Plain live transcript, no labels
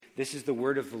This is the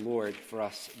word of the Lord for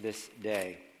us this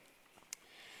day.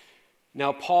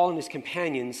 Now Paul and his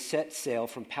companions set sail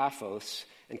from Paphos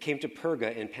and came to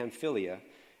Perga in Pamphylia,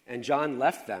 and John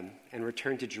left them and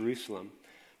returned to Jerusalem.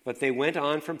 But they went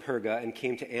on from Perga and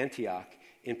came to Antioch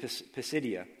in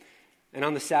Pisidia. And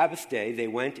on the Sabbath day they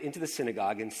went into the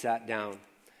synagogue and sat down.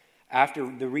 After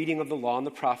the reading of the law and the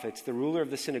prophets, the ruler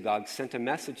of the synagogue sent a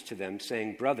message to them,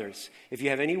 saying, "Brothers, if you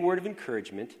have any word of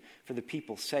encouragement for the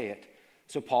people, say it."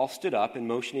 So Paul stood up, and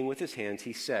motioning with his hands,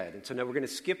 he said, and so now we're going to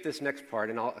skip this next part,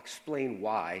 and I'll explain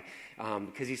why,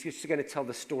 because he's just going to tell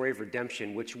the story of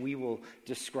redemption, which we will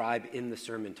describe in the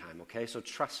sermon time, okay? So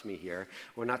trust me here.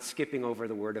 We're not skipping over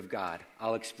the word of God.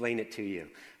 I'll explain it to you,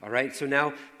 all right? So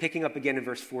now, picking up again in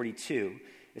verse 42,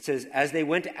 it says, "As they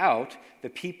went out, the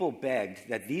people begged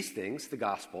that these things, the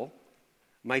gospel,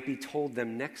 might be told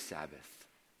them next Sabbath."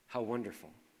 How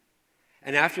wonderful.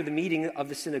 "And after the meeting of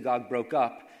the synagogue broke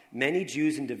up, many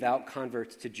Jews and devout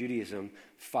converts to Judaism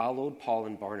followed Paul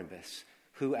and Barnabas,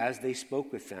 who, as they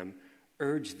spoke with them,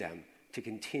 urged them to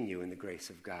continue in the grace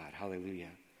of God."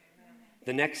 Hallelujah. Amen.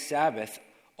 The next Sabbath,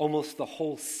 almost the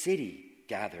whole city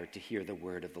gathered to hear the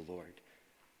word of the Lord.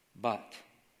 But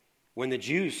when the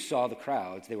Jews saw the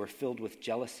crowds, they were filled with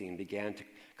jealousy and began to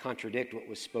contradict what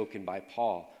was spoken by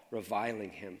Paul,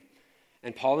 reviling him.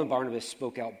 And Paul and Barnabas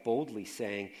spoke out boldly,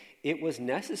 saying, "It was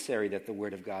necessary that the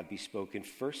word of God be spoken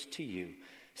first to you,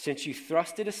 since you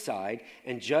thrust it aside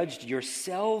and judged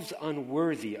yourselves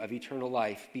unworthy of eternal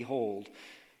life. Behold,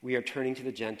 we are turning to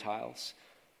the Gentiles.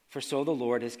 For so the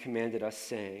Lord has commanded us,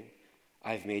 saying,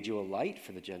 I have made you a light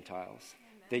for the Gentiles,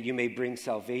 that you may bring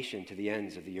salvation to the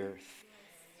ends of the earth."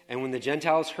 And when the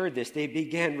Gentiles heard this, they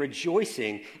began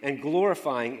rejoicing and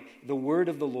glorifying the word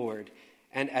of the Lord.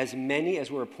 And as many as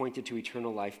were appointed to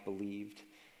eternal life believed.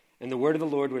 And the word of the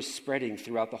Lord was spreading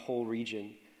throughout the whole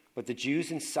region. But the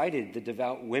Jews incited the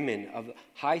devout women of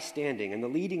high standing and the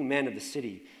leading men of the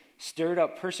city, stirred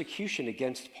up persecution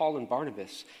against Paul and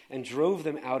Barnabas, and drove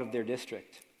them out of their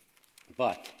district.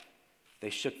 But they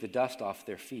shook the dust off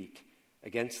their feet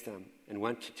against them and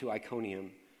went to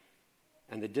Iconium.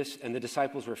 And the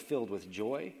disciples were filled with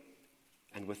joy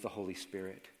and with the Holy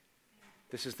Spirit.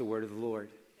 This is the word of the Lord.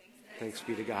 Thanks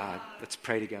be to God. Let's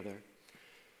pray together.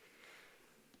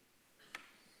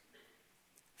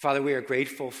 Father, we are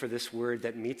grateful for this word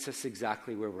that meets us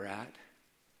exactly where we're at,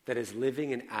 that is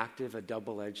living and active, a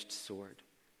double-edged sword.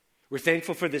 We're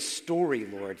thankful for this story,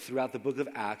 Lord, throughout the book of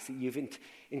Acts that you've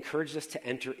encouraged us to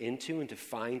enter into and to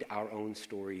find our own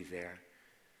story there.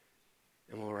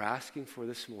 And what we're asking for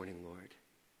this morning, Lord,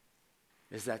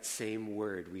 is that same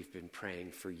word we've been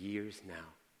praying for years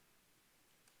now.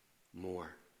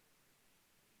 More.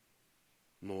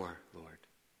 More, Lord.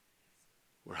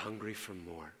 We're hungry for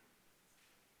more.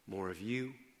 More of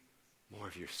you, more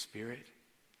of your Spirit,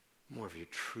 more of your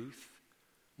truth,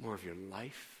 more of your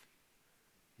life,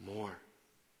 more.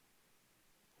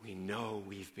 We know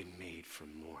we've been made for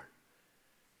more.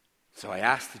 So I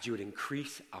ask that you would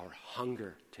increase our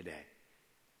hunger today,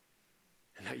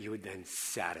 and that you would then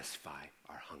satisfy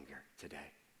our hunger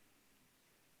today.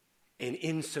 And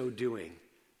in so doing,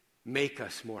 make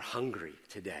us more hungry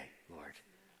today, Lord.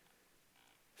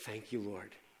 Thank you,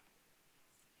 Lord,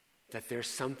 that there's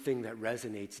something that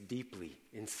resonates deeply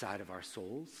inside of our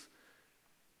souls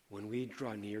when we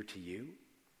draw near to you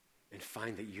and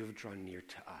find that you've drawn near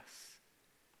to us.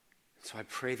 So I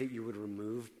pray that you would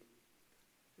remove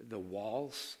the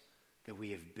walls that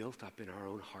we have built up in our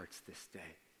own hearts this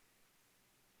day.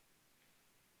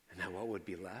 And that what would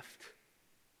be left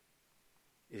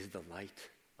is the light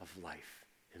of life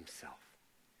himself.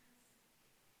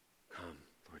 Come,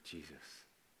 Lord Jesus.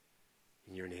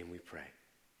 In your name we pray.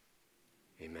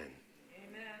 Amen.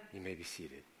 Amen. You may be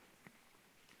seated.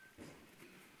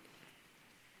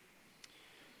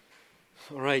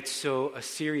 All right, so a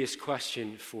serious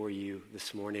question for you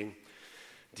this morning.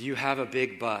 Do you have a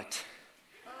big butt?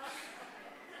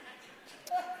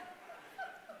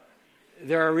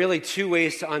 There are really two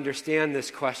ways to understand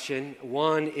this question.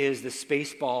 One is the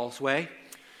Spaceballs way.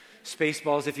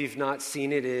 Spaceballs, if you've not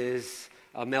seen it, is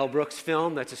a Mel Brooks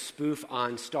film that's a spoof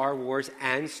on Star Wars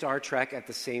and Star Trek at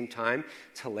the same time.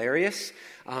 It's hilarious.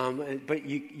 But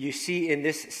you see in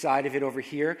this side of it over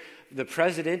here, the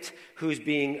president who's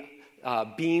being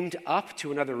beamed up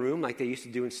to another room like they used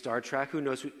to do in Star Trek. Who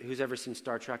knows who's ever seen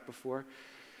Star Trek before?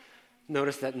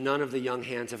 Notice that none of the young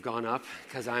hands have gone up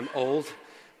because I'm old,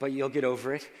 but you'll get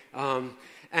over it.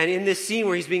 And in this scene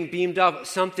where he's being beamed up,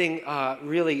 something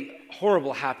really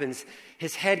horrible happens.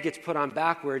 His head gets put on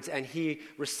backwards, and he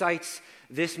recites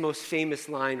this most famous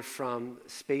line from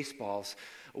Spaceballs.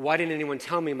 Why didn't anyone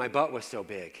tell me my butt was so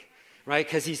big? right?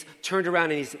 Because he's turned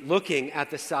around and he's looking at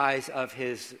the size of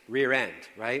his rear end,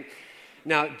 right?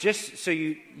 Now, just so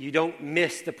you don't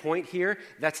miss the point here,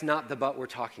 that's not the butt we're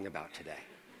talking about today.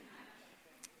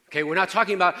 Okay, we're not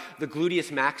talking about the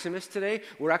gluteus maximus today.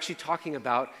 We're actually talking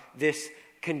about this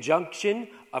conjunction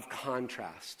of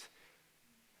contrast.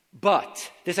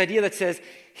 But, this idea that says,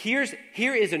 here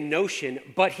is a notion,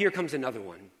 but here comes another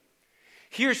one.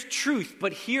 Here's truth,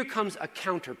 but here comes a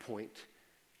counterpoint.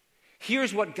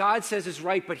 Here's what God says is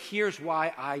right, but here's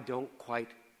why I don't quite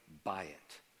buy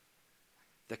it.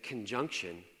 The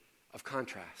conjunction of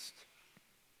contrast.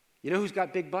 You know who's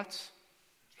got big butts?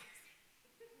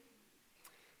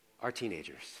 Our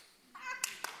teenagers.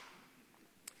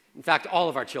 In fact, all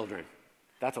of our children.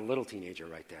 That's a little teenager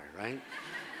right there, right?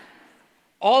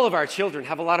 All of our children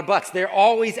have a lot of butts. They're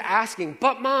always asking,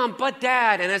 but mom, but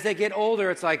dad. And as they get older,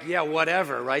 it's like, yeah,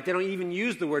 whatever, right? They don't even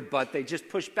use the word but. They just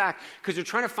push back because they're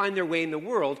trying to find their way in the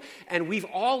world. And we've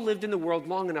all lived in the world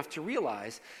long enough to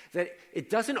realize that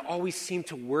it doesn't always seem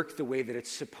to work the way that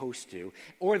it's supposed to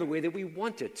or the way that we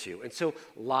want it to. And so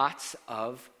lots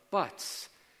of buts.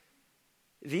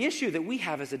 The issue that we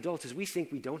have as adults is we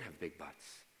think we don't have big butts.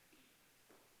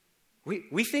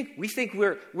 We think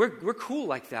we're cool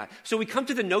like that. So we come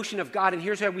to the notion of God, and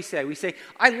here's how we say,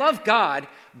 I love God,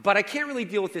 but I can't really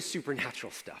deal with this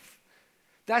supernatural stuff.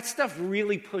 That stuff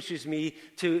really pushes me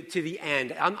to the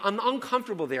end. I'm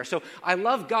uncomfortable there. So I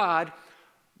love God,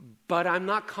 but I'm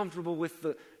not comfortable with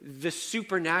the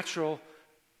supernatural.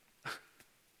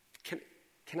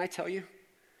 Can I tell you?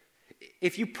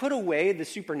 If you put away the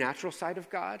supernatural side of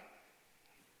God,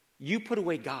 you put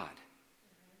away God.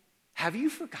 Have you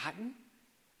forgotten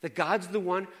that God's the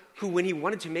one who, when he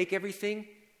wanted to make everything,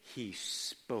 he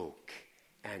spoke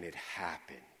and it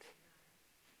happened.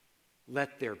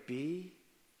 Let there be,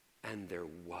 and there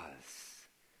was.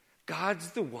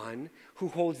 God's the one who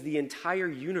holds the entire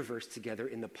universe together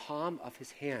in the palm of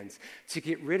his hands. To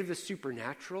get rid of the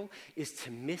supernatural is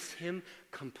to miss him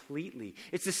completely.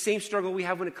 It's the same struggle we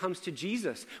have when it comes to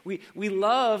Jesus. We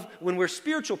love, when we're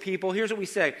spiritual people, here's what we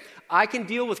say. I can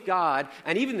deal with God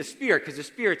and even the Spirit, because the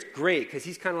Spirit's great, because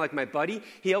he's kind of like my buddy.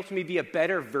 He helps me be a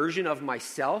better version of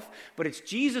myself. But it's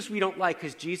Jesus we don't like,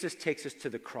 because Jesus takes us to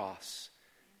the cross.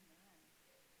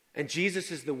 And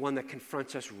Jesus is the one that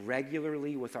confronts us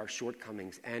regularly with our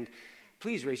shortcomings. And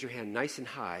please raise your hand nice and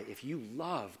high if you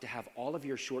love to have all of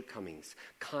your shortcomings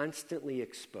constantly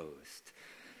exposed.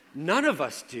 None of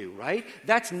us do, right?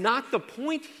 That's not the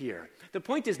point here. The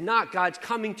point is not God's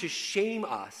coming to shame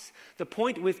us. The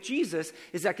point with Jesus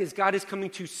is that God is coming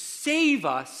to save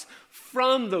us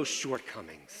from those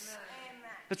shortcomings. Amen.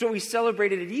 That's what we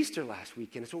celebrated at Easter last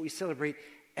weekend. It's what we celebrate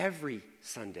every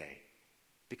Sunday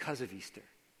because of Easter.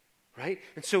 Right?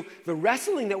 And so the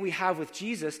wrestling that we have with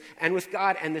Jesus and with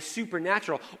God and the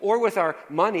supernatural, or with our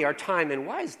money, our time, and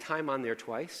why is time on there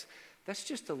twice? That's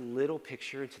just a little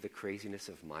picture into the craziness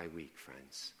of my week,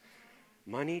 friends.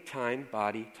 Money, time,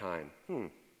 body, time.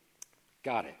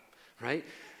 Got it, right?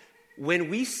 When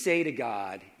we say to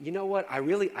God, you know what, I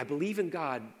believe in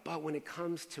God, but when it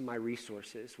comes to my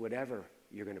resources, whatever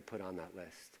you're going to put on that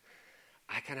list,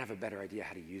 I kind of have a better idea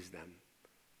how to use them.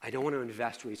 I don't want to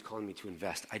invest where he's calling me to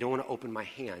invest. I don't want to open my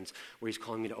hands where he's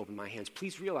calling me to open my hands.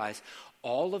 Please realize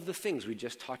all of the things we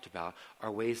just talked about are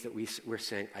ways that we're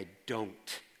saying, I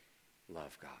don't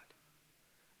love God.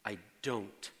 I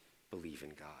don't believe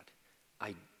in God.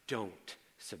 I don't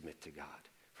submit to God.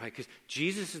 Right? Because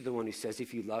Jesus is the one who says,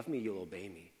 if you love me, you'll obey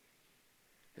me.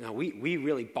 Now, we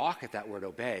really balk at that word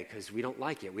obey because we don't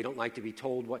like it. We don't like to be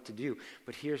told what to do.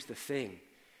 But here's the thing.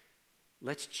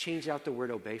 Let's change out the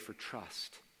word obey for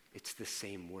trust. It's the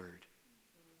same word.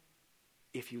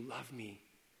 If you love me,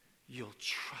 you'll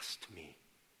trust me.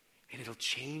 And it'll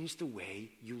change the way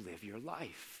you live your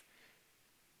life.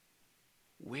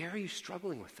 Where are you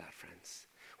struggling with that, friends?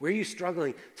 Where are you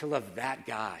struggling to love that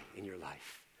guy in your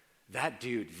life? That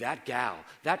dude, that gal,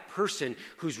 that person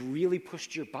who's really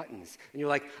pushed your buttons. And you're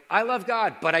like, I love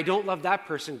God, but I don't love that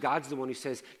person. God's the one who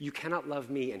says, you cannot love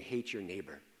me and hate your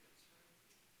neighbor.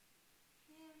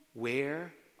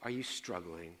 Where are you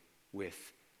struggling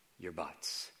with your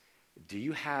butts? Do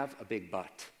you have a big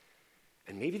butt?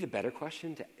 And maybe the better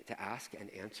question to ask and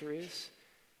answer is,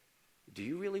 do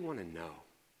you really want to know?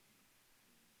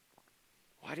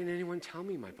 Why didn't anyone tell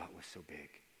me my butt was so big?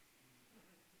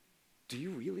 Do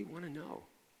you really want to know?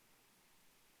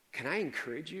 Can I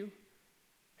encourage you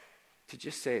to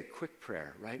just say a quick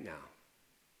prayer right now?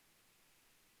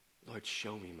 Lord,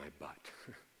 show me my butt.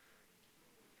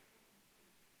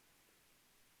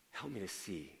 Help me to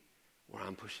see where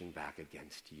I'm pushing back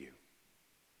against you.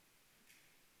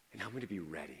 And help me to be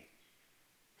ready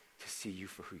to see you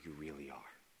for who you really are.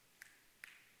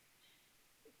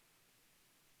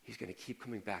 He's going to keep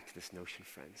coming back to this notion,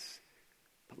 friends.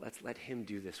 But let's let him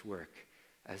do this work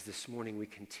as this morning we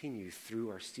continue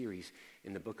through our series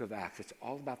in the book of Acts. It's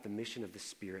all about the mission of the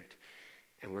Spirit.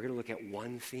 And we're going to look at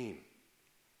one theme.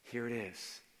 Here it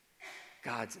is.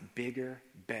 God's bigger,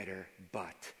 better,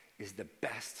 but is the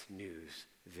best news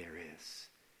there is.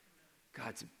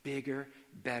 God's bigger,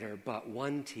 better, but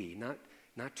one T, not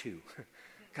two.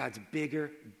 God's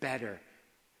bigger, better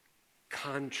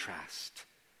contrast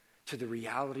to the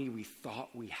reality we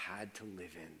thought we had to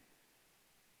live in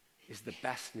is the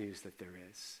best news that there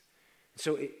is.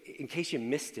 So in case you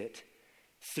missed it,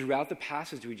 throughout the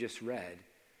passage we just read,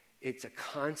 it's a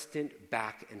constant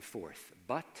back and forth.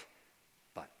 But.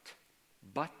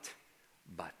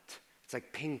 It's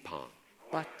like ping pong.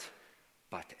 But.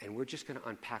 And we're just going to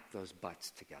unpack those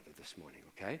buts together this morning,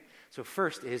 okay? So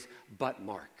first is but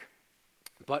Mark.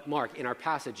 But Mark, in our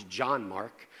passage, John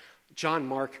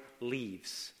Mark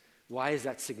leaves. Why is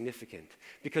that significant?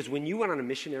 Because when you went on a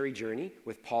missionary journey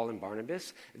with Paul and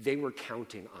Barnabas, they were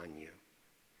counting on you.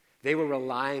 They were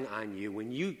relying on you.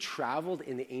 When you traveled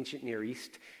in the ancient Near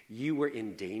East, you were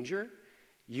in danger.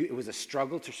 It was a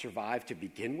struggle to survive to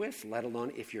begin with, let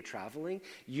alone if you're traveling.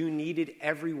 You needed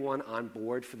everyone on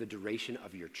board for the duration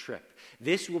of your trip.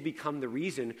 This will become the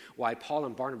reason why Paul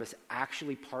and Barnabas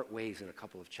actually part ways in a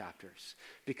couple of chapters.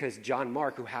 Because John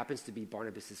Mark, who happens to be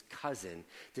Barnabas' cousin,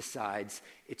 decides,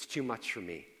 it's too much for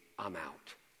me, I'm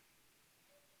out.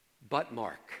 But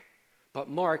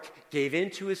Mark gave in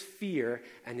to his fear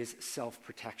and his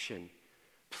self-protection.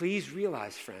 Please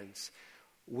realize, friends,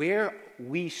 where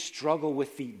we struggle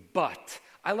with the but,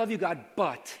 I love you, God,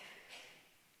 but,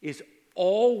 is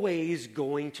always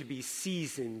going to be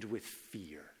seasoned with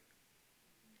fear.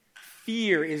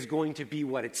 Fear is going to be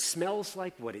what it smells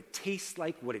like, what it tastes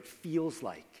like, what it feels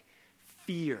like.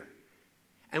 Fear.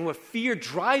 And what fear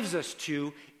drives us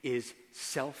to is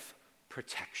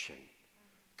self-protection.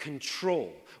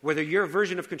 Control. Whether your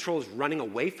version of control is running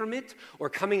away from it or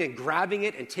coming and grabbing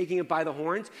it and taking it by the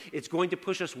horns, it's going to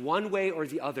push us one way or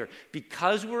the other.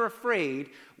 Because we're afraid,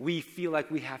 we feel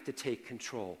like we have to take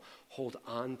control. Hold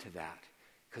on to that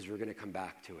because we're going to come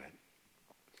back to it.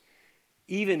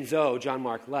 Even though John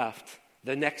Mark left,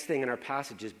 the next thing in our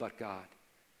passage is but God.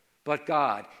 But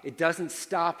God. It doesn't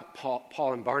stop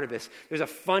Paul and Barnabas. There's a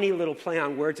funny little play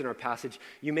on words in our passage.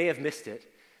 You may have missed it.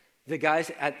 The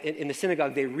guys in the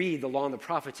synagogue, they read the law and the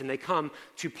prophets, and they come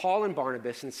to Paul and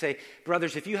Barnabas and say,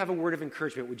 brothers, if you have a word of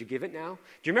encouragement, would you give it now?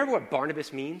 Do you remember what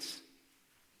Barnabas means?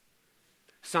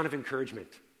 Son of encouragement.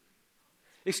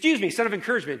 Excuse me, son of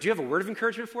encouragement. Do you have a word of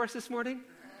encouragement for us this morning?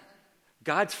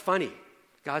 God's funny.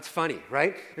 God's funny,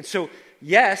 right? And so,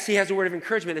 yes, he has a word of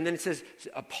encouragement. And then it says,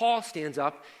 Paul stands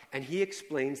up and he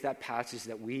explains that passage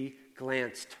that we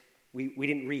glanced. We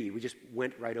didn't read. We just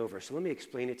went right over. So let me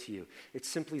explain it to you. It's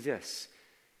simply this.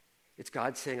 It's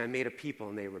God saying, I made a people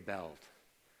and they rebelled.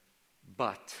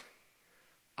 But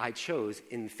I chose,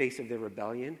 in the face of their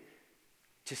rebellion,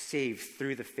 to save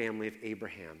through the family of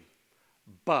Abraham.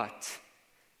 But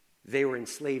they were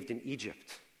enslaved in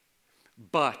Egypt.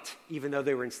 But even though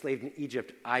they were enslaved in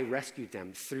Egypt, I rescued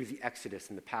them through the Exodus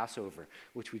and the Passover,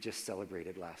 which we just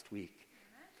celebrated last week.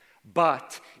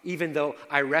 But even though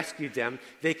I rescued them,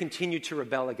 they continued to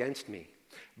rebel against me.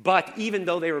 But even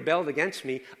though they rebelled against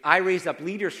me, I raised up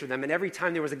leaders for them. And every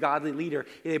time there was a godly leader,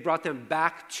 they brought them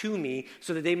back to me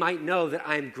so that they might know that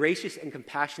I am gracious and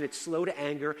compassionate, slow to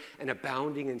anger, and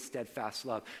abounding in steadfast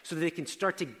love. So that they can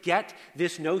start to get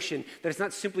this notion that it's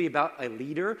not simply about a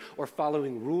leader or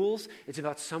following rules. It's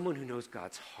about someone who knows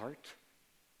God's heart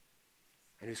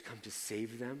and who's come to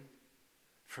save them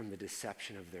from the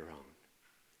deception of their own.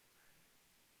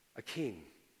 A king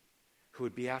who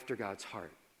would be after God's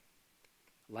heart,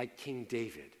 like King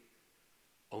David,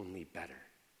 only better.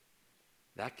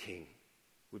 That king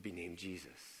would be named Jesus,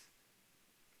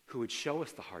 who would show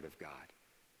us the heart of God,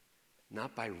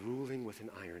 not by ruling with an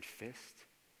iron fist,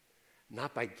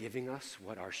 not by giving us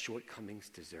what our shortcomings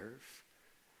deserve,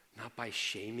 not by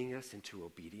shaming us into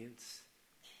obedience,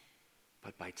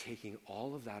 but by taking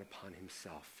all of that upon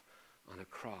himself on a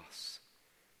cross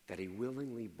that he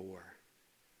willingly bore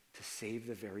to save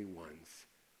the very ones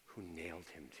who nailed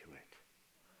him to it.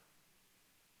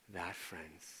 That,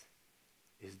 friends,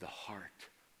 is the heart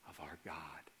of our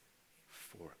God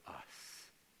for us.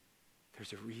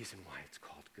 There's a reason why it's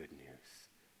called good news.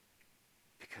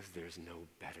 Because there's no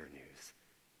better news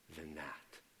than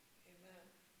that. Amen.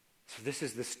 So this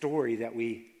is the story that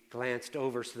we glanced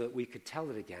over so that we could tell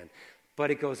it again.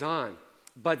 But it goes on.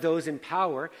 But those in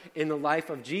power in the life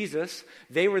of Jesus,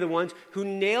 they were the ones who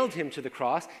nailed him to the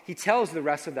cross. He tells the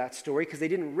rest of that story because they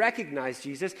didn't recognize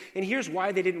Jesus. And here's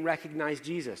why they didn't recognize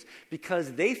Jesus.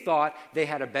 Because they thought they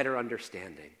had a better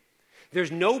understanding.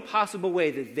 There's no possible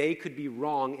way that they could be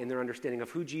wrong in their understanding of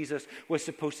who Jesus was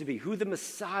supposed to be, who the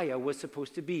Messiah was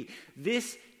supposed to be.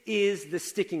 This is the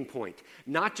sticking point,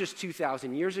 not just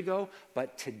 2,000 years ago,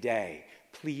 but today.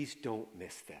 Please don't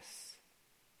miss this.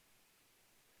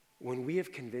 When we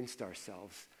have convinced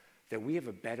ourselves that we have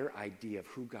a better idea of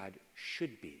who God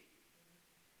should be,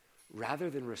 rather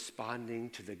than responding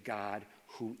to the God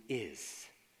who is,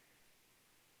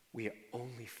 we are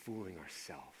only fooling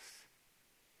ourselves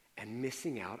and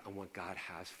missing out on what God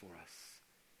has for us.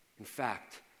 In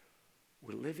fact,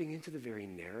 we're living into the very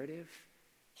narrative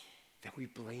that we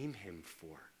blame him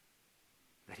for,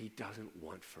 that he doesn't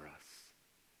want for us.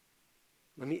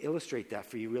 Let me illustrate that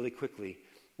for you really quickly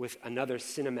with another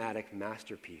cinematic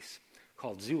masterpiece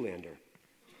called Zoolander.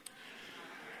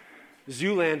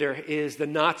 Zoolander is the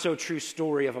not-so-true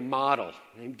story of a model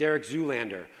named Derek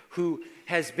Zoolander, who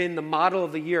has been the model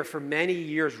of the year for many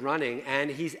years running,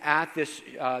 and he's at this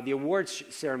the awards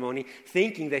ceremony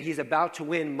thinking that he's about to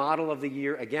win Model of the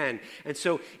Year again. And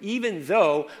so even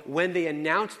though when they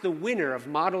announce the winner of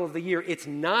Model of the Year, it's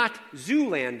not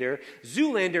Zoolander,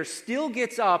 Zoolander still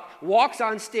gets up, walks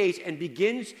on stage, and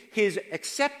begins his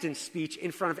acceptance speech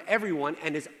in front of everyone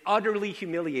and is utterly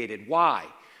humiliated. Why?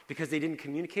 Because they didn't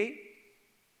communicate?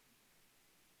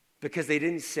 Because they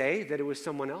didn't say that it was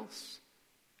someone else?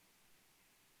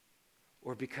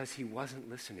 Or because he wasn't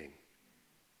listening?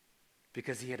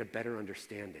 Because he had a better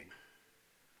understanding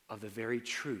of the very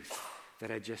truth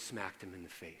that had just smacked him in the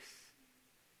face?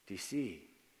 Do you see?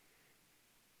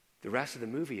 The rest of the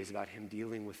movie is about him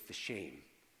dealing with the shame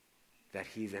that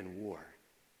he then wore.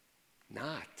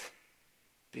 Not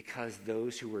because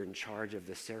those who were in charge of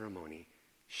the ceremony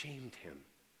shamed him,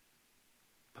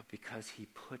 but because he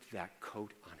put that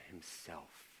coat on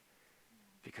himself,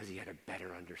 because he had a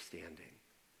better understanding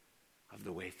of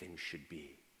the way things should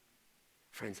be.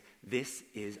 Friends, this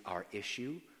is our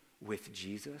issue with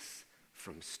Jesus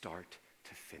from start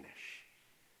to finish.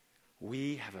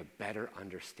 We have a better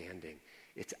understanding.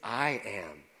 It's I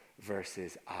am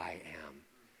versus I am.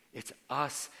 It's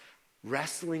us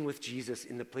wrestling with Jesus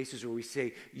in the places where we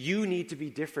say, you need to be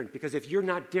different, because if you're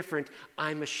not different,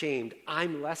 I'm ashamed,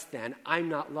 I'm less than, I'm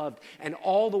not loved. And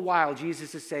all the while,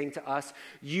 Jesus is saying to us,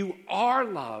 you are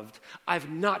loved.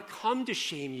 I've not come to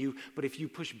shame you, but if you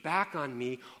push back on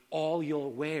me, all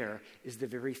you'll wear is the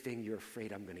very thing you're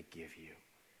afraid I'm going to give you.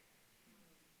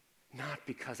 Not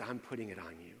because I'm putting it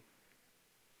on you,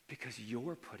 because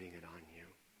you're putting it on you.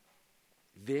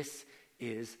 This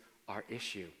is our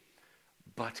issue.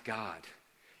 But God,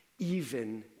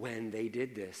 even when they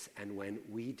did this and when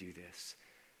we do this,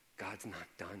 God's not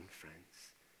done, friends.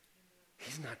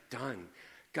 He's not done.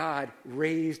 God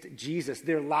raised Jesus.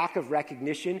 Their lack of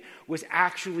recognition was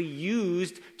actually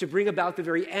used to bring about the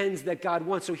very ends that God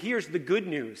wants. So here's the good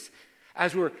news.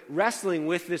 As we're wrestling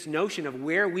with this notion of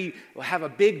where we have a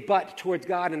big butt towards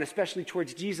God and especially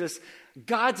towards Jesus,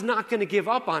 God's not going to give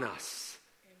up on us.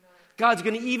 God's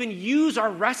going to even use our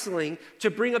wrestling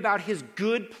to bring about his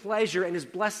good pleasure and his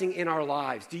blessing in our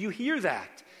lives. Do you hear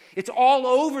that? It's all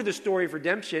over the story of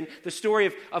redemption, the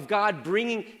story of God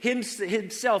bringing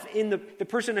himself in the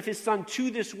person of his son to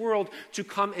this world to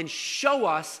come and show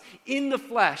us in the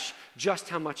flesh just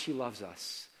how much he loves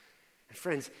us. And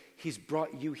friends, he's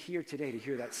brought you here today to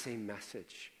hear that same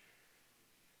message.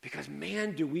 Because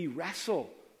man, do we wrestle.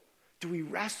 Do we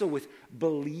wrestle with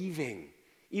believing?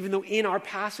 Even though in our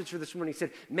passage for this morning, he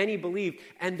said, many believed.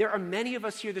 And there are many of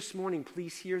us here this morning,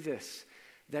 please hear this,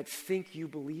 that think you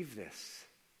believe this.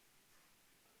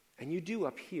 And you do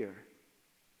up here.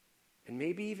 And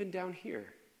maybe even down here.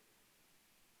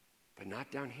 But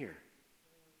not down here.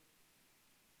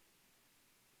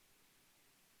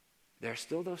 There are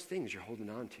still those things you're holding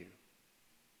on to.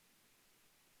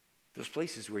 Those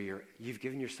places where you've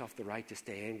given yourself the right to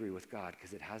stay angry with God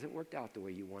because it hasn't worked out the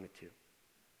way you want it to.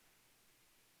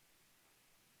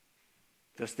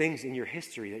 Those things in your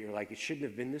history that you're like, it shouldn't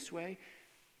have been this way.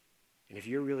 And if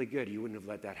you're really good, you wouldn't have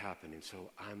let that happen. And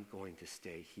so I'm going to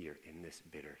stay here in this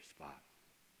bitter spot.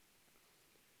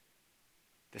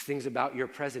 The things about your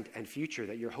present and future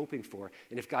that you're hoping for.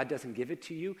 And if God doesn't give it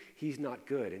to you, he's not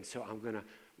good. And so I'm going to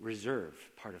reserve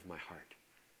part of my heart.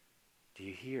 Do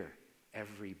you hear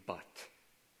every but?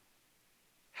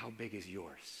 How big is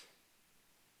yours?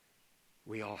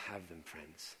 We all have them,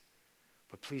 friends.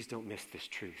 But please don't miss this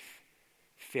truth.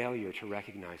 Failure to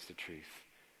recognize the truth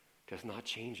does not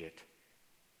change it,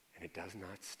 and it does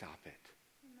not stop it.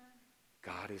 Amen.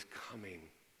 God is coming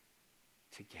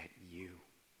to get you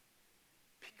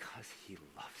because he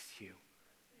loves you.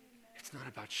 It's not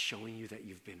about showing you that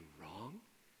you've been wrong.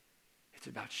 It's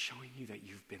about showing you that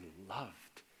you've been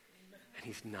loved. And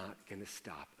he's not going to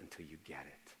stop until you get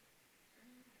it.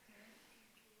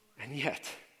 And yet,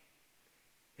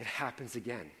 it happens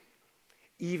again.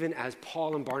 Even as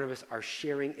Paul and Barnabas are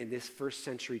sharing in this first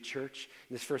century church,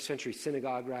 in this first century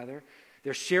synagogue rather,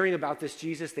 they're sharing about this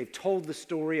Jesus. They've told the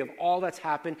story of all that's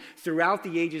happened throughout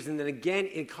the ages, and then again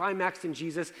it climaxed in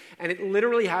Jesus, and it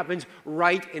literally happens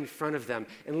right in front of them.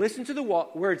 And listen to the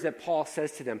words that Paul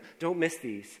says to them. Don't miss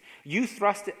these. You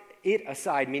thrust it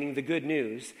aside, meaning the good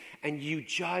news, and you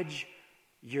judge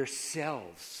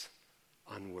yourselves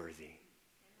unworthy.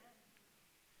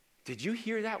 Did you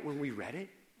hear that when we read it?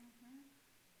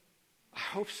 I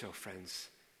hope so, friends.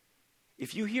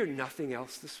 If you hear nothing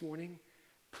else this morning,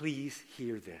 please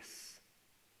hear this.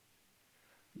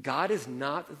 God is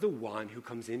not the one who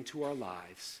comes into our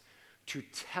lives to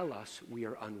tell us we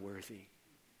are unworthy.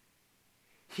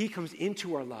 He comes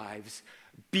into our lives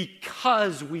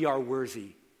because we are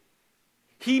worthy.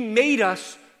 He made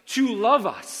us to love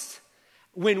us.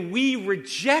 When we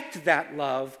reject that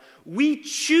love, we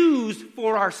choose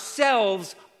for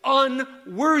ourselves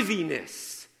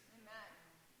unworthiness.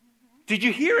 Did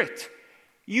you hear it?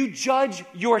 You judge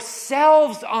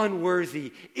yourselves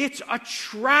unworthy. It's a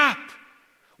trap.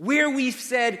 Where we've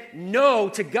said no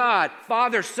to God,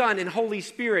 Father, Son, and Holy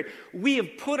Spirit, we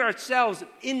have put ourselves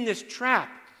in this trap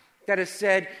that has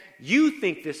said, you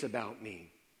think this about me.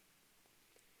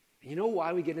 And you know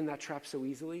why we get in that trap so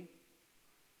easily?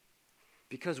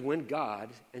 Because when God,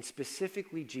 and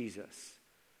specifically Jesus,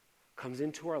 comes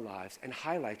into our lives and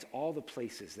highlights all the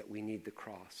places that we need the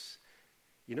cross,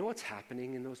 you know what's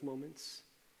happening in those moments?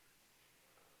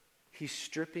 He's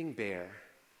stripping bare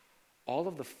all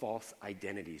of the false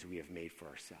identities we have made for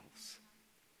ourselves.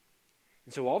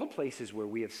 And so all the places where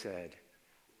we have said,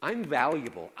 I'm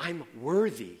valuable, I'm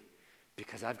worthy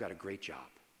because I've got a great job.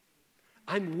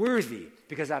 I'm worthy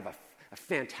because I have a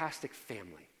fantastic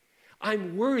family.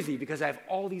 I'm worthy because I have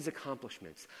all these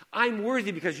accomplishments. I'm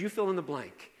worthy because you fill in the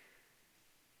blank.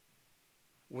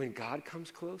 When God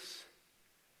comes close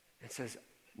and says,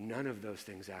 none of those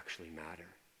things actually matter.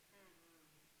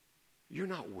 You're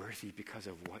not worthy because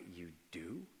of what you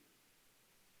do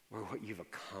or what you've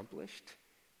accomplished.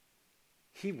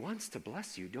 He wants to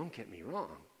bless you, don't get me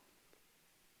wrong.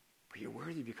 But you're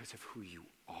worthy because of who you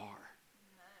are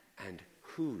and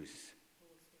whose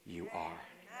you are.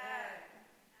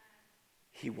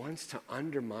 He wants to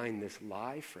undermine this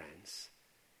lie, friends,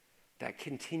 that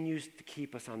continues to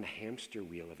keep us on the hamster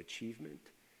wheel of achievement,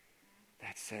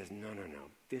 that says, no,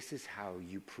 this is how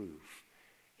you prove.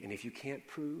 And if you can't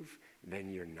prove,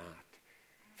 then you're not.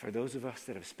 For those of us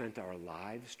that have spent our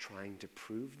lives trying to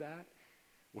prove that,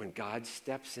 when God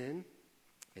steps in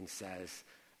and says,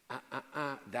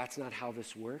 that's not how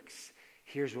this works,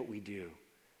 here's what we do.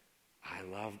 I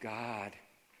love God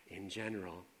in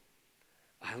general.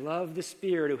 I love the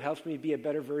Spirit who helps me be a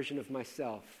better version of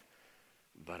myself,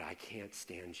 but I can't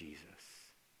stand Jesus.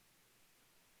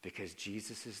 Because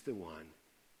Jesus is the one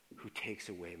who takes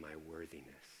away my worthiness.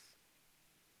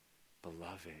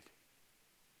 Beloved,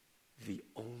 the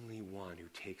only one who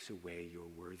takes away your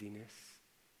worthiness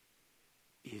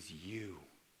is you.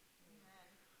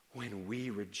 Amen. When we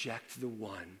reject the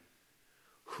one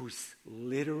who's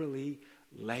literally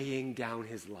laying down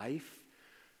his life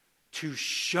to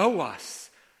show us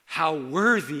how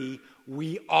worthy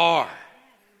we are.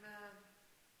 Amen.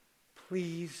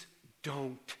 Please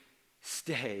don't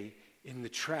stay in the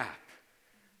trap.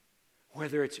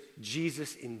 Whether it's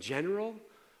Jesus in general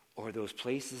or those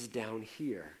places down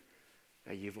here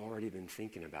that you've already been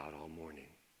thinking about all morning,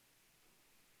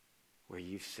 where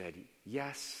you've said,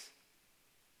 yes,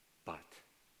 but.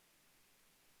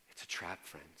 It's a trap,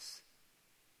 friends.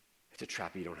 It's a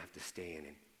trap you don't have to stay in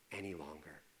any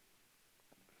longer.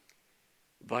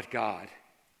 But God,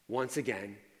 once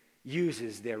again,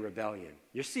 uses their rebellion.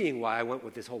 You're seeing why I went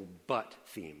with this whole but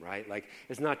theme, right? Like,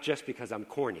 it's not just because I'm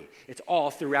corny. It's all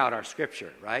throughout our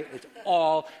scripture, right? It's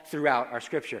all throughout our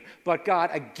scripture. But God,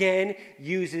 again,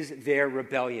 uses their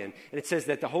rebellion. And it says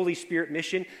that the Holy Spirit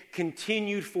mission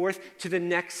continued forth to the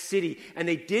next city. And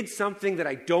they did something that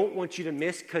I don't want you to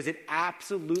miss because it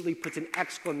absolutely puts an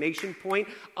exclamation point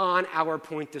on our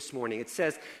point this morning. It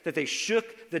says that they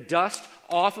shook the dust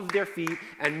off of their feet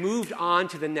and moved on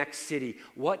to the next city.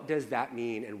 What does that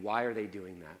mean, and why are they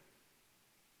doing that?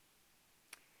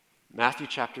 Matthew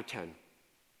chapter 10.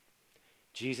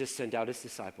 Jesus sent out his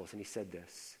disciples, and he said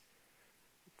this: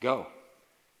 go,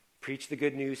 preach the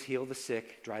good news, heal the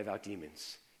sick, drive out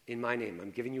demons. in my name.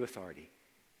 I'm giving you authority.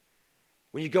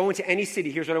 When you go into any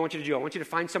city, here's what I want you to do. I want you to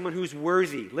find someone who's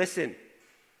worthy. Listen,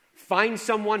 find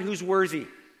someone who's worthy.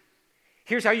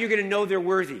 Here's how you're going to know they're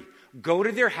worthy. Go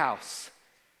to their house,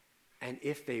 and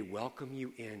if they welcome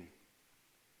you in,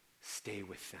 stay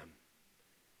with them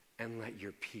and let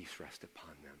your peace rest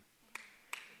upon them.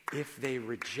 If they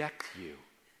reject you,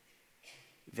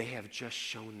 they have just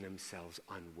shown themselves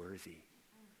unworthy.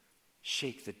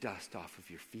 Shake the dust off of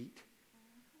your feet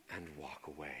and walk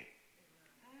away.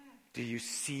 Do you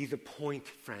see the point,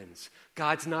 friends?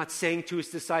 God's not saying to his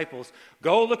disciples,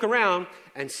 go look around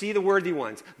and see the worthy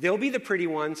ones. They'll be the pretty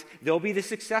ones. They'll be the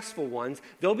successful ones.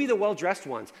 They'll be the well-dressed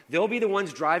ones. They'll be the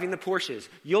ones driving the Porsches.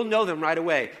 You'll know them right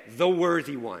away, the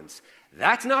worthy ones.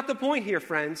 That's not the point here,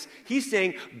 friends. He's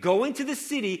saying, go into the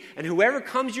city, and whoever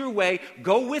comes your way,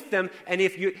 go with them. And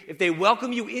if they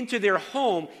welcome you into their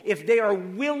home, if they are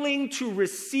willing to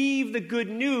receive the good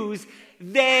news,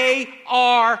 they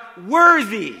are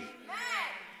worthy.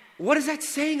 What is that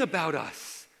saying about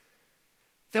us?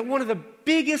 That one of the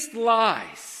biggest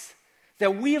lies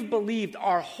that we have believed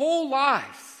our whole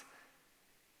lives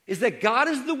is that God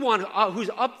is the one who's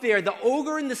up there, the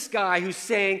ogre in the sky, who's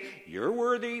saying, you're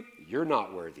worthy, you're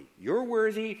not worthy. You're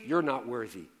worthy, you're not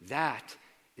worthy. That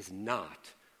is not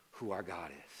who our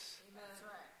God is. Amen.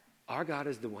 Our God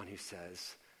is the one who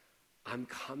says, I'm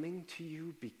coming to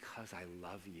you because I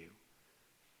love you.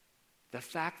 The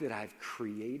fact that I've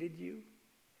created you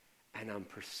and I'm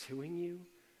pursuing you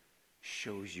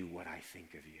shows you what I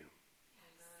think of you.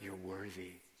 You're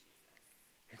worthy.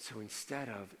 And so instead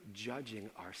of judging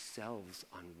ourselves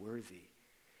unworthy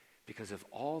because of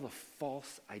all the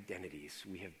false identities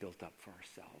we have built up for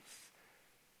ourselves,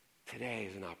 today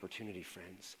is an opportunity,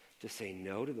 friends, to say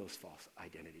no to those false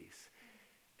identities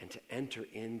and to enter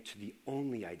into the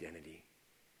only identity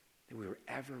that we were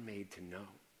ever made to know,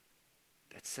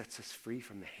 that sets us free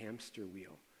from the hamster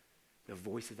wheel, the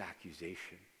voice of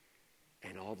accusation,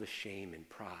 and all the shame and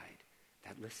pride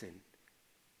that, listen,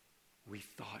 we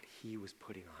thought he was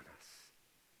putting on us.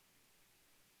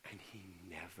 And he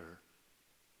never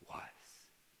was.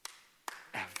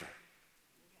 Ever.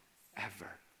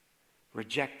 Ever.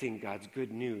 Rejecting God's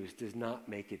good news does not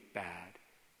make it bad.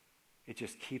 It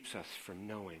just keeps us from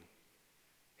knowing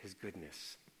his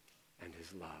goodness and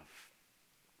his love.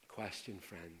 Question,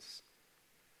 friends.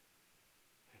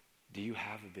 Do you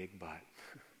have a big butt?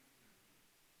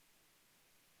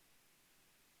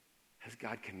 Has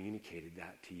God communicated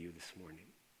that to you this morning?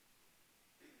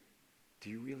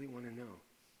 Do you really want to know?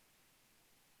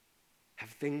 Have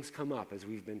things come up as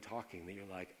we've been talking that you're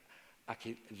like,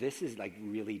 okay, this is like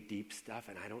really deep stuff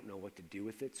and I don't know what to do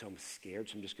with it, so I'm scared,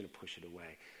 so I'm just going to push it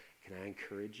away. Can I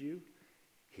encourage you?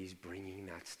 He's bringing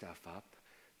that stuff up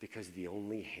because the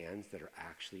only hands that are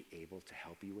actually able to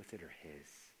help you with it are his.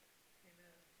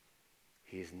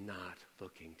 He is not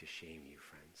looking to shame you,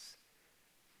 friends.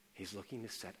 He's looking to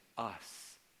set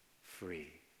us free.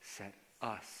 Set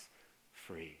us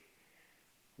free.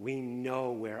 We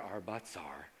know where our butts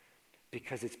are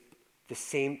because it's the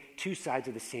same, two sides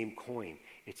of the same coin.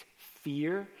 It's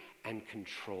fear and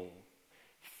control.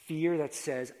 Fear that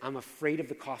says, I'm afraid of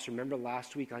the cost. Remember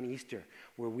last week on Easter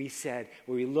where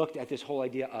we looked at this whole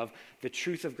idea of the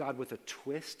truth of God with a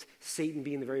twist. Satan,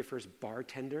 being the very first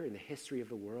bartender in the history of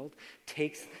the world,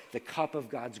 takes the cup of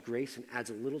God's grace and adds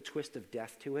a little twist of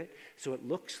death to it. So it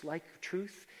looks like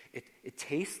truth. It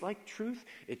tastes like truth.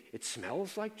 It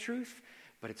smells like truth,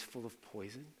 but it's full of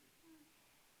poison.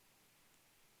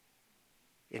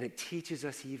 And it teaches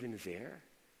us even there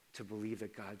to believe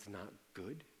that God's not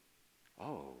good.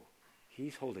 Oh,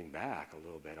 he's holding back a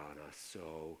little bit on us,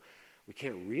 so we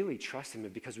can't really trust him.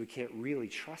 And because we can't really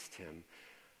trust him,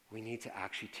 we need to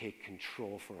actually take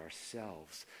control for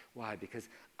ourselves. Why? Because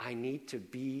I need to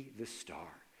be the star.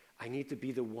 I need to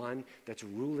be the one that's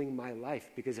ruling my life.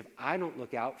 Because if I don't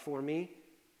look out for me,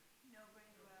 nobody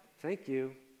will. Thank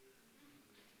you.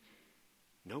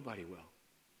 Nobody will.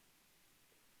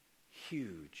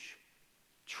 Huge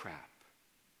trap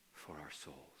for our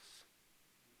souls.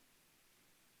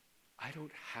 I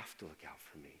don't have to look out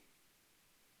for me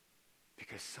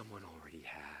because someone already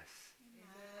has.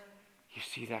 Amen. You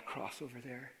see that cross over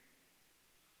there?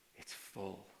 It's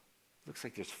full. Looks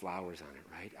like there's flowers on it,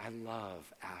 right? I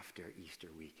love after Easter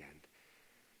weekend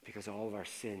because all of our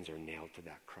sins are nailed to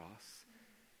that cross.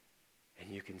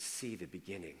 And you can see the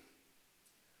beginning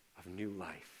of new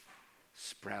life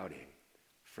sprouting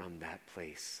from that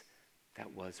place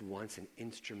that was once an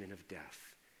instrument of death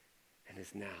and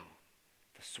is now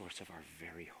the source of our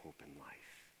very hope in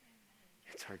life.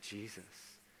 It's our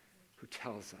Jesus who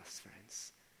tells us,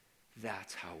 friends,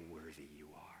 that's how worthy you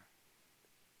are.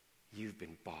 You've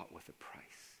been bought with a price,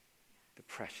 the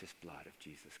precious blood of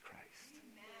Jesus Christ.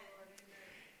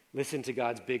 Listen to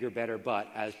God's bigger, better but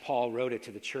as Paul wrote it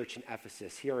to the church in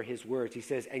Ephesus. Here are his words. He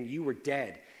says, and you were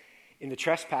dead in the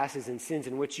trespasses and sins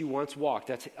in which you once walked.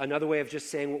 That's another way of just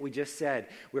saying what we just said.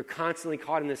 We're constantly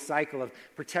caught in this cycle of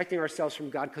protecting ourselves from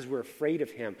God because we're afraid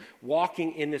of him,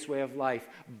 walking in this way of life.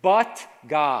 But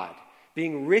God,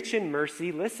 being rich in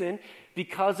mercy, listen,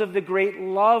 because of the great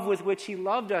love with which he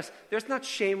loved us. There's not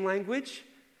shame language.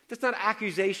 That's not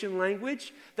accusation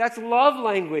language. That's love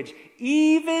language.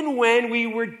 Even when we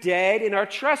were dead in our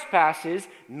trespasses,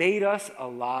 made us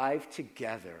alive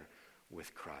together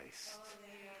with Christ.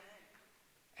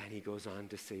 And he goes on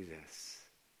to say this.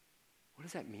 What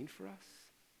does that mean for us?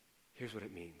 Here's what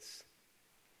it means.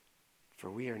 For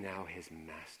we are now his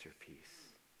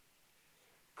masterpiece,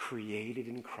 created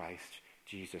in Christ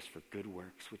Jesus for good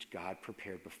works, which God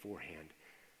prepared beforehand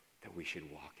that we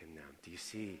should walk in them. Do you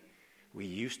see? We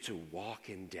used to walk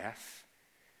in death,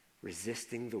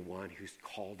 resisting the one who's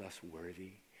called us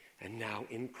worthy. And now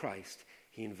in Christ,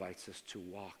 he invites us to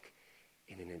walk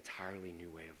in an entirely new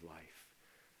way of life.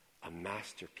 A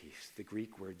masterpiece. The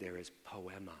Greek word there is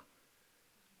poema.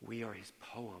 We are his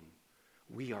poem.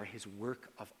 We are his work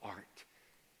of art.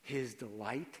 His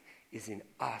delight is in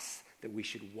us that we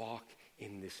should walk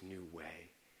in this new way.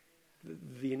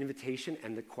 The invitation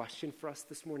and the question for us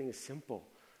this morning is simple.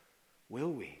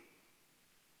 Will we?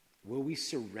 Will we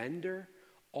surrender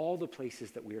all the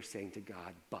places that we are saying to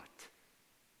God, but?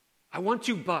 I want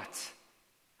to, but.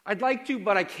 I'd like to,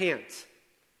 but I can't.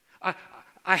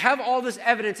 I have all this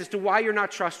evidence as to why you're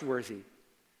not trustworthy.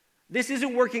 This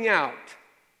isn't working out.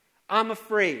 I'm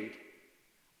afraid.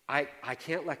 I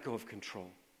can't let go of control.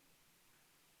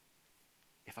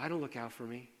 If I don't look out for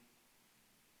me,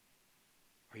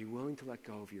 are you willing to let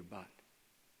go of your but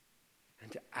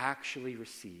and to actually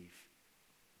receive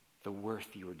the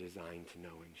worth you were designed to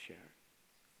know and share?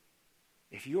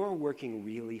 If you're working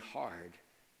really hard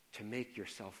to make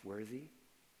yourself worthy,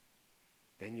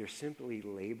 then you're simply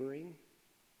laboring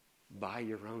by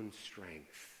your own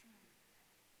strength.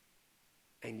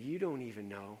 And you don't even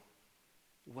know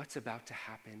what's about to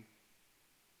happen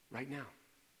right now.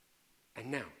 And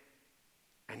now.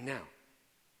 And now.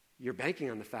 You're banking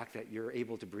on the fact that you're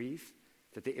able to breathe,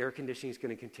 that the air conditioning is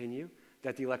going to continue,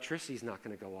 that the electricity is not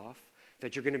going to go off,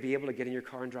 that you're going to be able to get in your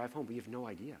car and drive home, but you have no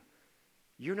idea.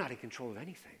 You're not in control of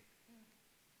anything.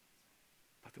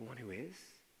 But the one who is,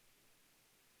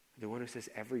 the one who says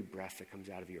every breath that comes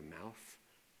out of your mouth,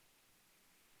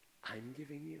 I'm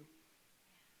giving you.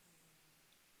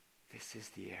 This is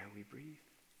the air we breathe.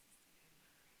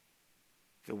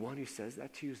 The one who says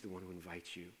that to you is the one who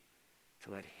invites you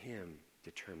to let him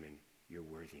determine your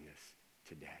worthiness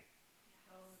today.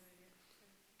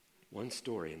 One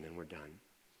story and then we're done.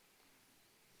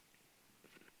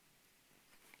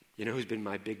 You know who's been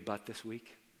my big butt this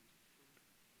week?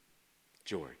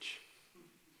 George.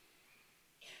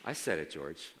 I said it,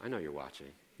 George. I know you're watching.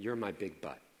 You're my big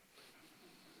butt.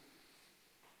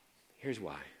 Here's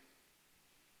why.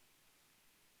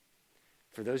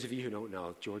 For those of you who don't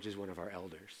know, George is one of our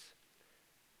elders.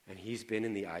 And he's been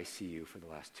in the ICU for the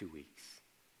last 2 weeks,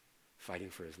 fighting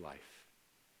for his life.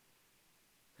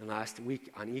 And last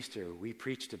week on Easter, we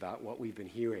preached about what we've been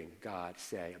hearing God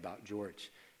say about George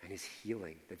and his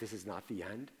healing, that this is not the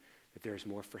end, that there is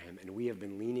more for him. And we have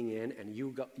been leaning in, and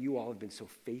you all have been so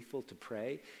faithful to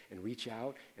pray and reach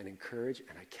out and encourage,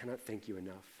 and I cannot thank you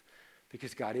enough,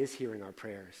 because God is hearing our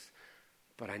prayers.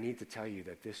 But I need to tell you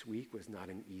that this week was not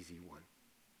an easy one.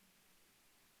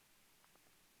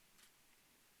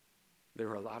 There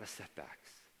were a lot of setbacks.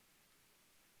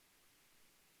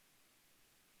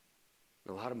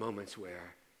 A lot of moments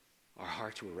where our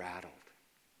hearts were rattled.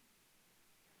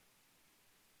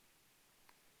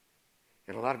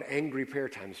 And a lot of angry prayer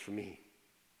times for me,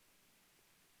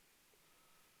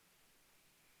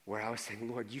 where I was saying,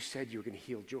 Lord, you said you were going to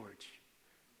heal George.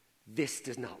 This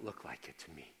does not look like it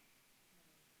to me.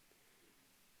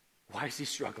 Why is he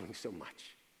struggling so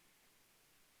much?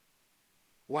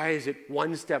 Why is it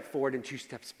 1 step forward and 2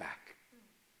 steps back?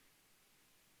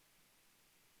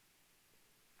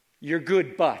 You're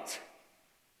good, but.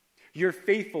 You're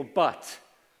faithful, but.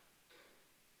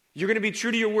 You're going to be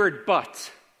true to your word,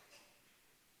 but.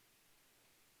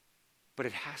 But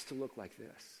it has to look like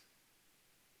this.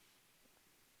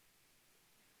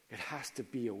 It has to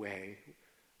be a way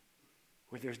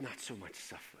where there's not so much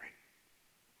suffering.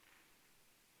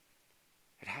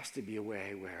 It has to be a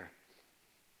way where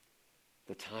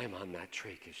the time on that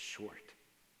trach is short.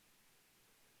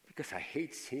 Because I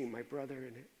hate seeing my brother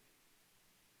in it.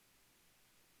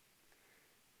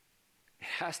 It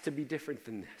has to be different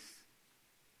than this.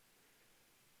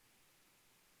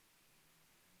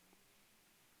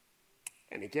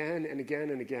 And again and again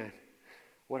and again,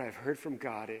 what I've heard from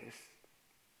God is,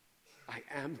 I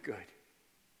am good.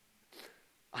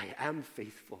 I am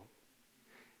faithful.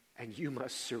 And you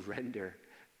must surrender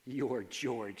your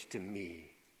George to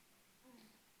me.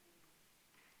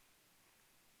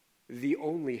 The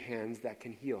only hands that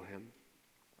can heal him.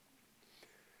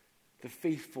 The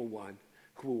faithful one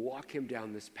who will walk him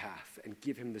down this path and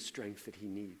give him the strength that he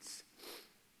needs.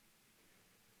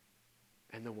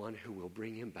 And the one who will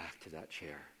bring him back to that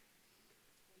chair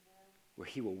where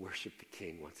he will worship the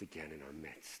King once again in our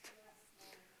midst.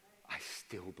 I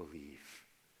still believe.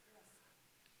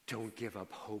 Don't give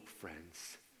up hope,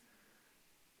 friends.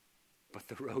 But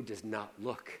the road does not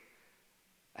look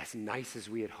as nice as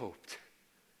we had hoped,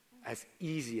 as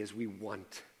easy as we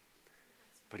want.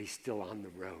 But he's still on the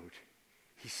road.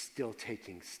 He's still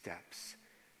taking steps.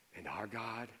 And our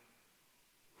God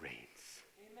reigns.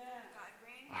 Amen.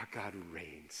 Our God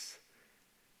reigns.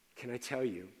 Can I tell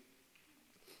you,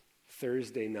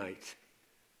 Thursday night,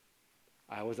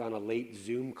 I was on a late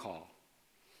Zoom call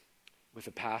with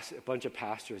a bunch of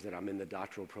pastors that I'm in the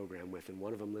doctoral program with, and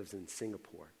one of them lives in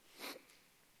Singapore.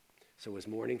 So it was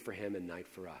morning for him and night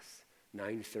for us.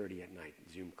 9:30 at night,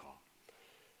 Zoom call.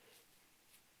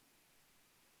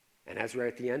 And as we're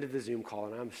at the end of the Zoom call,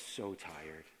 and I'm so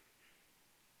tired.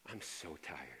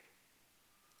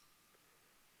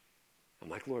 I'm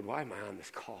like, Lord, why am I on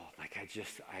this call? Like,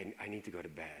 I need to go to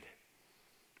bed.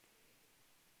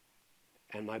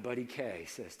 And my buddy Kay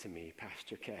says to me,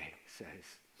 Pastor Kay says,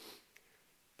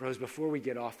 bros, before we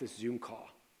get off this Zoom call,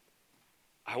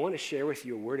 I want to share with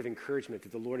you a word of encouragement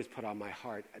that the Lord has put on my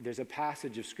heart. There's a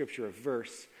passage of scripture, a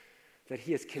verse, that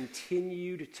he has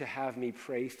continued to have me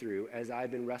pray through as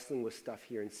I've been wrestling with stuff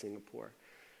here in Singapore.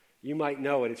 You might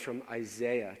know it. It's from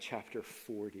Isaiah chapter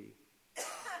 40.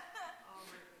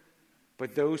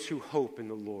 But those who hope in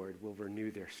the Lord will renew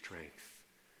their strength.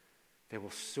 They will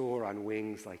soar on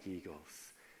wings like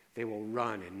eagles. They will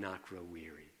run and not grow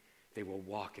weary. They will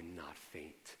walk and not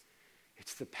faint.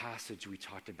 It's the passage we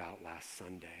talked about last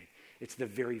Sunday. It's the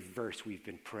very verse we've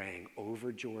been praying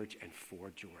over George and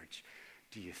for George.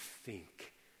 Do you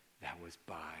think that was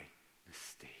by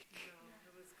mistake?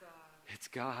 No, it was God. It's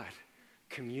God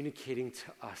communicating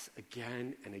to us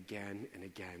again and again and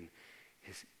again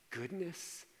his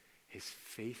goodness, his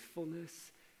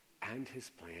faithfulness, and his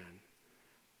plan.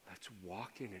 Let's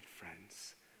walk in it,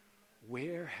 friends.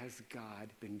 Where has God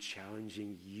been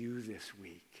challenging you this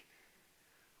week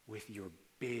with your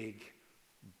big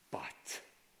but?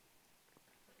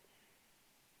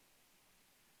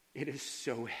 It is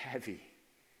so heavy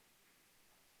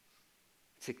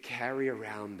to carry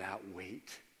around that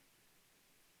weight.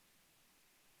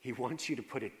 He wants you to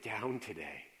put it down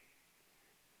today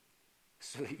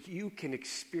so that you can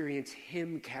experience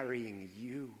him carrying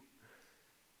you.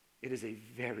 It is a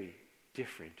very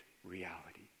different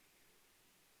reality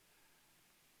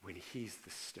when he's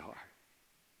the star,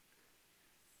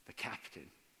 the captain,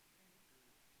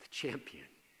 the champion,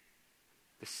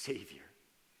 the savior,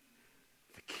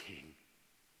 the king.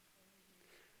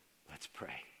 Let's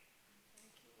pray.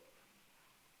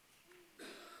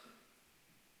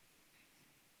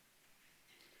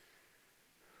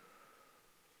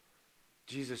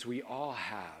 Jesus, we all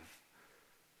have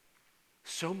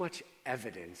so much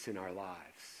evidence in our lives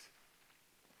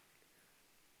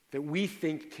that we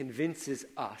think convinces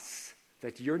us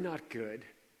that you're not good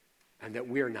and that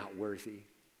we're not worthy.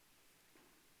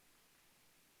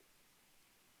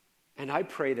 And I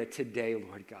pray that today,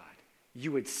 Lord God,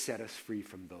 you would set us free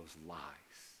from those lies.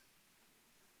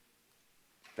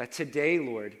 That today,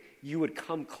 Lord, you would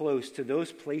come close to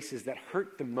those places that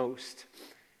hurt the most,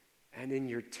 and in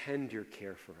your tender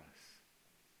care for us,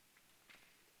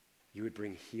 you would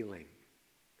bring healing.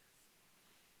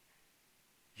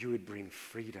 You would bring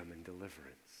freedom and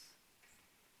deliverance.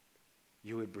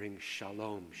 You would bring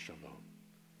shalom, shalom,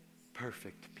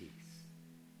 perfect peace.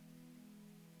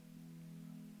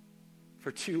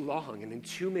 For too long and in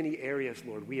too many areas,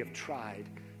 Lord, we have tried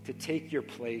to take your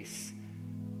place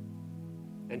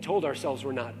and told ourselves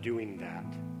we're not doing that.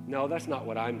 No, that's not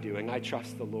what I'm doing. I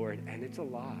trust the Lord, and it's a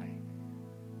lie.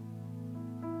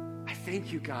 I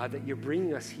thank you, God, that you're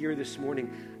bringing us here this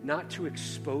morning not to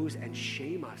expose and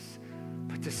shame us,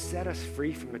 but to set us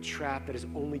free from a trap that has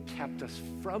only kept us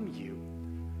from you,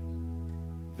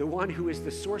 the one who is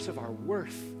the source of our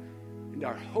worth and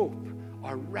our hope,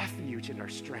 our refuge and our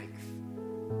strength.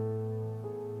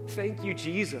 Thank you,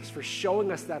 Jesus, for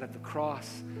showing us that at the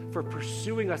cross, for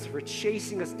pursuing us, for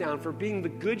chasing us down, for being the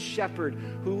good shepherd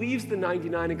who leaves the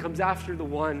 99 and comes after the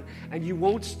one, and you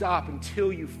won't stop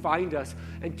until you find us,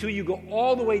 until you go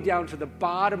all the way down to the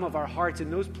bottom of our hearts in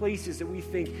those places that we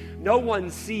think no one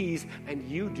sees, and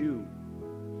you do.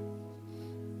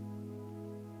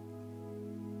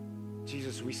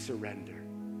 Jesus, we surrender.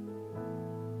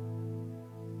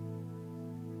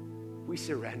 We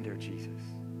surrender, Jesus.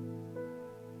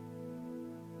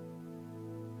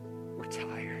 We're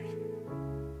tired.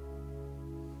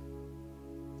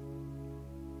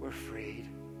 We're afraid.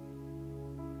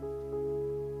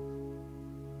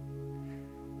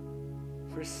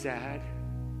 We're sad.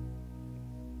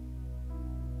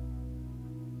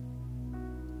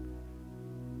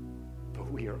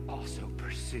 But we are also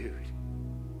pursued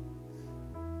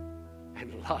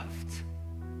and loved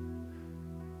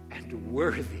and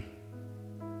worthy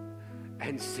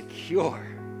and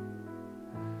secure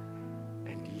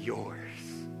and yours.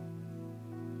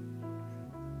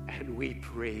 And we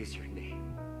praise your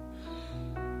name.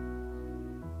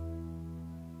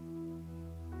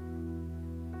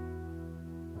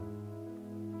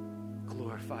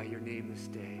 Glorify your name this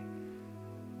day.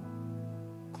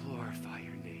 Glorify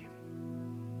your name.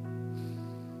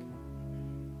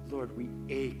 Lord, we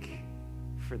ache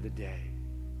for the day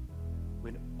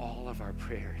when all of our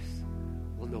prayers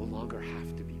will no longer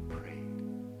have to be prayed.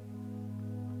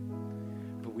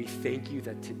 But we thank you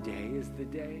that today is the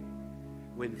day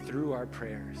when through our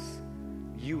prayers,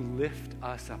 you lift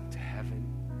us up to heaven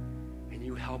and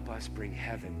you help us bring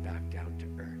heaven back down to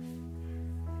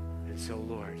earth. And so,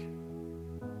 Lord,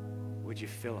 would you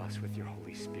fill us with your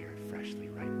Holy Spirit freshly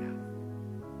right now?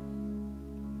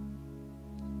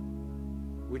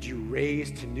 Would you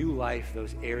raise to new life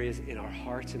those areas in our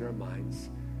hearts and our minds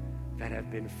that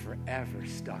have been forever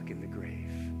stuck in the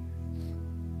grave?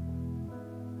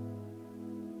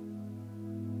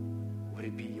 Would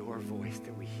it be your voice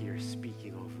that we hear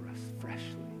speaking over us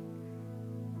freshly?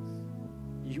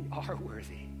 You are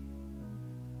worthy.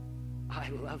 I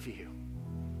love you.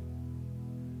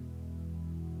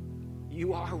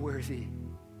 You are worthy.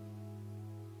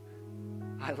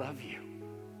 I love you.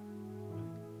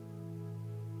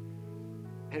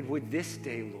 And would this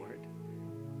day, Lord,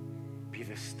 be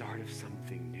the start of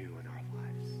something new in our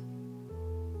lives?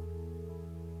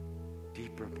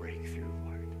 Deeper breakthrough,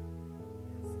 Lord.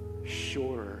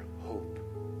 Surer hope,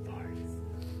 Lord.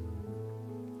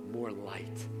 More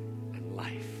light and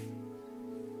life.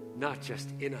 Not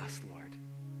just in us, Lord,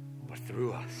 but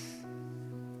through us.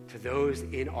 To those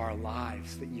in our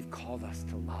lives that you've called us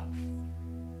to love.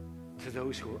 To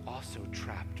those who are also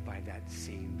trapped by that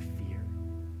same fear.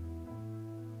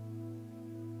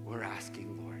 We're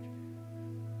asking, Lord,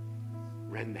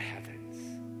 rend the heavens,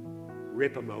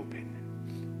 rip them open,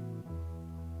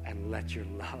 and let your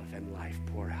love and life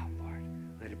pour out, Lord.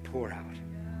 Let it pour out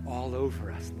all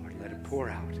over us, Lord. Let it pour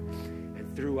out.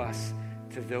 And through us,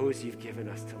 to those you've given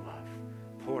us to love.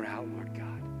 Pour out, Lord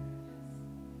God.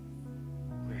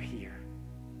 We're here.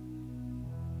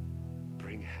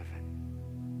 Bring heaven.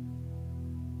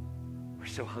 We're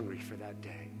so hungry for that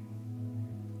day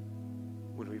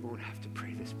when we won't have to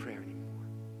pray this prayer anymore.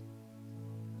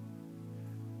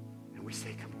 And we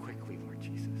say, come quickly, Lord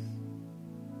Jesus.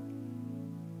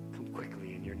 Come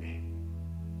quickly in your name.